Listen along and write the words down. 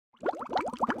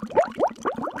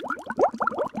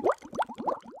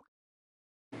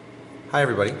Hi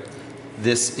everybody,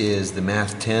 this is the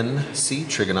Math 10C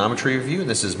Trigonometry Review.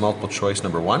 This is multiple choice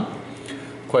number 1.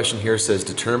 Question here says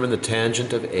determine the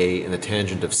tangent of A and the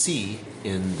tangent of C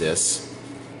in this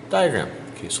diagram.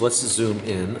 Okay, so let's zoom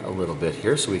in a little bit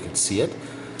here so we can see it.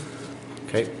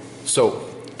 Okay, so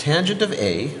tangent of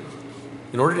A,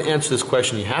 in order to answer this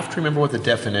question you have to remember what the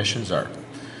definitions are.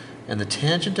 And the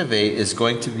tangent of A is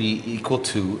going to be equal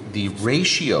to the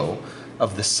ratio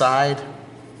of the side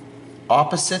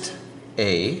opposite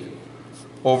A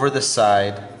over the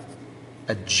side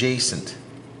adjacent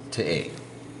to A.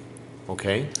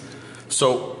 Okay?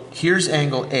 So here's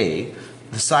angle A.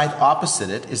 The side opposite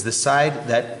it is the side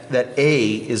that A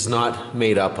is not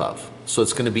made up of. So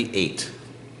it's going to be 8.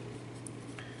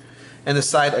 And the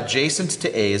side adjacent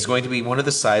to A is going to be one of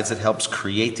the sides that helps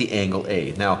create the angle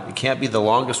A. Now, it can't be the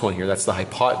longest one here. That's the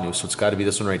hypotenuse. So it's got to be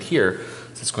this one right here.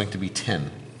 So it's going to be 10.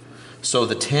 So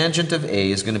the tangent of A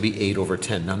is going to be 8 over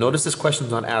 10. Now notice this question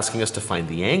is not asking us to find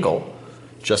the angle,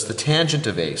 just the tangent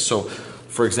of A. So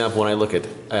for example, when I look at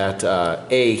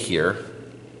A here,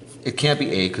 it can't be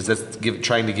A because that's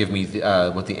trying to give me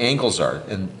what the angles are.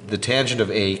 And the tangent of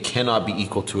A cannot be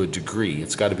equal to a degree.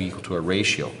 It's got to be equal to a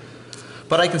ratio.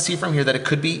 But I can see from here that it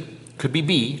could be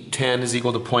B, tan is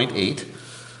equal to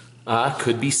 0.8.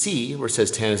 Could be C, where it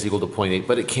says tan is equal to 0.8,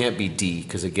 but it can't be D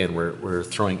because again, we're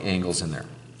throwing angles in there.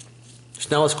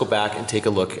 So now let's go back and take a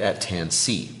look at tan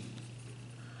C.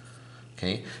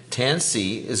 Okay, tan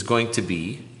C is going to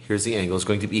be, here's the angle, is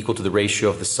going to be equal to the ratio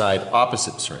of the side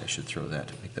opposite. Sorry, I should throw that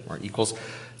to make that more equals.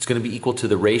 It's going to be equal to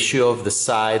the ratio of the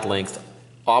side length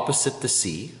opposite the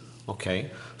C. Okay,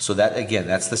 so that again,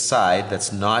 that's the side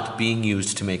that's not being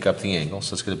used to make up the angle.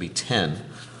 So it's going to be 10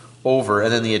 over,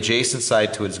 and then the adjacent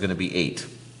side to it is going to be 8.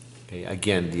 Okay,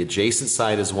 again, the adjacent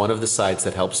side is one of the sides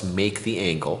that helps make the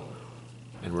angle.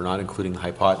 And we're not including the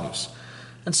hypotenuse.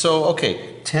 And so,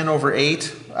 okay, 10 over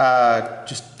 8,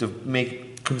 just to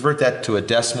convert that to a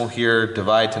decimal here,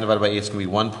 divide 10 divided by 8 is going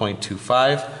to be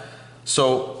 1.25.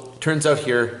 So, turns out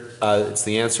here, it's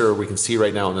the answer we can see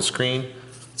right now on the screen.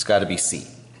 It's got to be C.